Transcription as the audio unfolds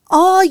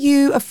Are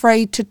you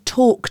afraid to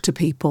talk to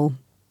people?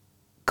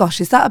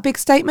 Gosh, is that a big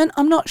statement?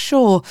 I'm not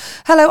sure.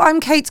 Hello, I'm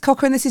Kate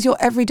Cocker and this is your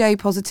Everyday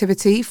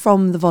Positivity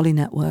from the Volley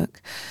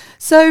Network.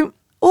 So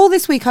all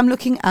this week I'm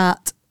looking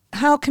at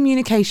how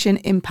communication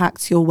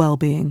impacts your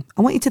well-being.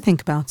 I want you to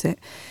think about it.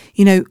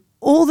 You know,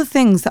 all the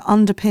things that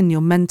underpin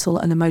your mental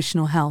and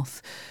emotional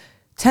health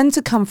tend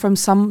to come from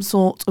some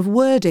sort of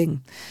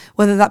wording,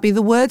 whether that be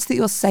the words that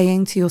you're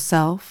saying to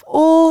yourself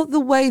or the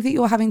way that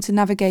you're having to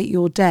navigate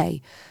your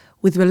day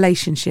with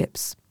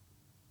relationships,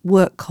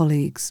 work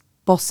colleagues,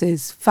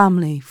 bosses,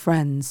 family,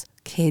 friends,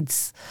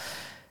 kids.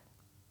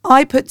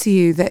 I put to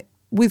you that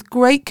with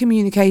great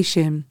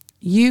communication,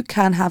 you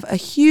can have a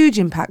huge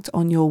impact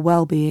on your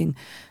well-being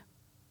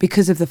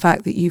because of the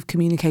fact that you've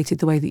communicated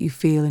the way that you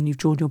feel and you've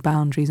drawn your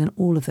boundaries and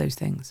all of those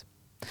things.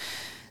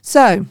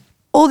 So,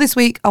 all this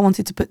week, I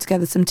wanted to put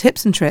together some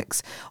tips and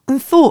tricks and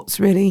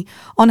thoughts, really,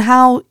 on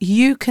how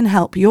you can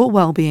help your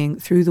well-being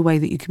through the way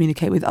that you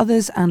communicate with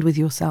others and with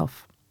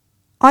yourself.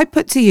 I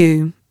put to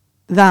you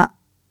that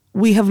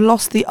we have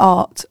lost the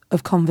art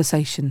of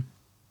conversation.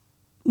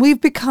 We've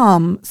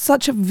become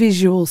such a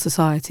visual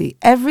society.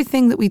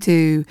 Everything that we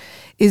do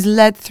is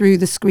led through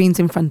the screens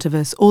in front of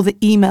us, or the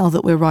email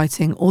that we're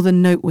writing, or the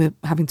note we're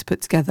having to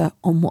put together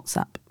on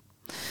WhatsApp.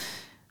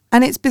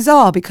 And it's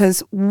bizarre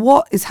because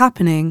what is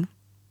happening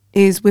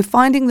is we're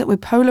finding that we're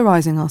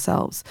polarizing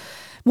ourselves.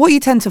 What you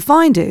tend to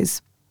find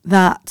is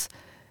that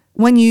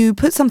when you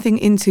put something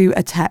into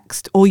a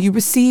text or you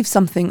receive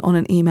something on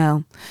an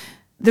email,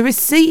 the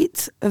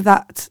receipt of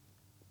that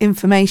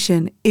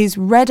information is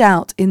read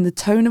out in the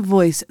tone of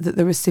voice that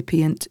the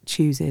recipient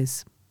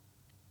chooses.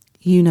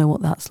 You know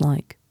what that's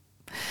like.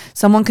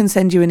 Someone can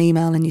send you an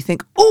email and you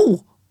think,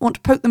 oh, I want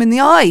to poke them in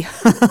the eye.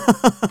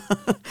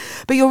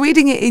 But you're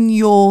reading it in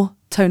your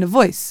tone of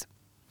voice.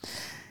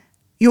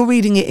 You're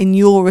reading it in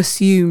your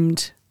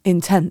assumed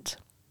intent.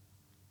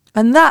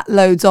 And that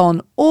loads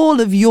on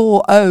all of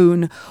your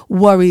own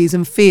worries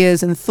and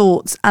fears and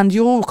thoughts and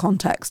your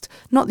context,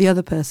 not the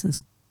other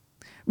person's.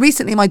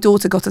 Recently, my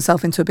daughter got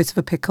herself into a bit of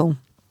a pickle.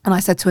 And I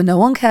said to her, no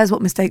one cares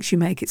what mistakes you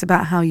make. It's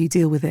about how you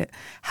deal with it.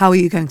 How are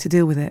you going to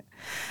deal with it?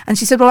 And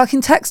she said, well, I can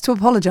text to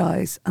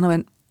apologise. And I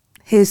went,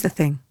 here's the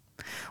thing.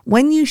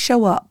 When you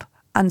show up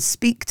and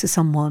speak to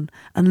someone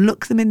and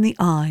look them in the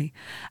eye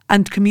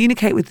and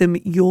communicate with them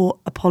your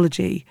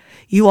apology,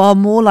 you are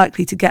more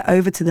likely to get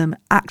over to them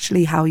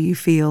actually how you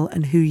feel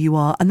and who you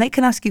are. And they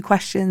can ask you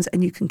questions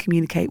and you can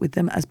communicate with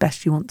them as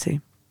best you want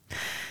to.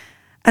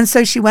 And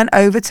so she went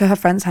over to her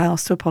friend's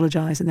house to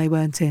apologise and they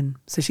weren't in.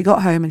 So she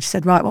got home and she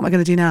said, right, what am I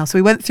going to do now? So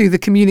we went through the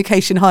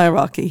communication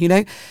hierarchy, you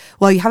know.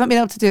 Well, you haven't been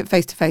able to do it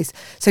face to face.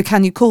 So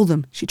can you call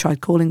them? She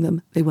tried calling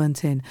them. They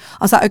weren't in.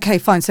 I was like, okay,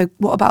 fine. So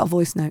what about a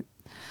voice note?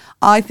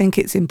 I think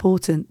it's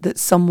important that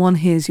someone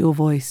hears your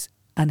voice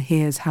and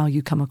hears how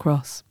you come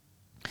across.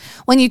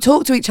 When you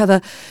talk to each other,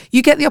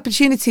 you get the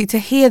opportunity to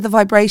hear the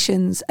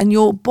vibrations and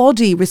your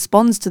body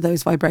responds to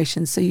those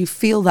vibrations, so you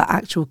feel that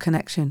actual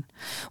connection.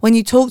 When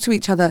you talk to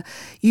each other,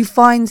 you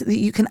find that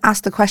you can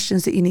ask the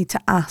questions that you need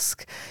to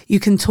ask. You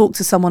can talk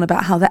to someone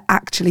about how they're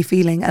actually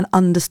feeling and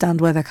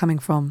understand where they're coming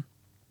from.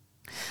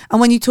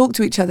 And when you talk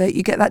to each other,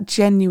 you get that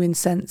genuine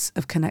sense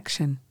of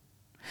connection.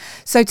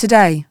 So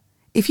today,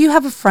 if you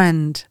have a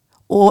friend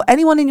or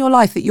anyone in your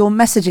life that you're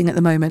messaging at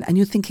the moment and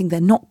you're thinking they're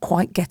not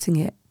quite getting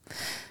it,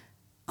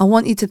 I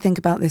want you to think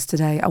about this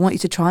today. I want you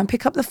to try and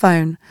pick up the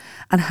phone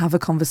and have a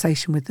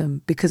conversation with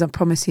them, because I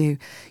promise you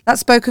that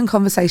spoken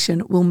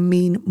conversation will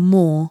mean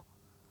more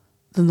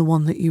than the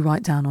one that you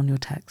write down on your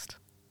text.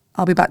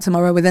 I'll be back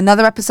tomorrow with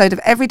another episode of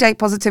Everyday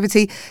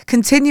Positivity,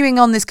 continuing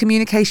on this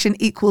communication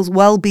equals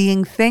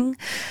well-being thing.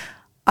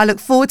 I look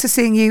forward to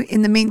seeing you.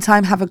 In the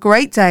meantime, have a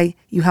great day.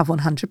 You have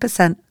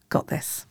 100% got this.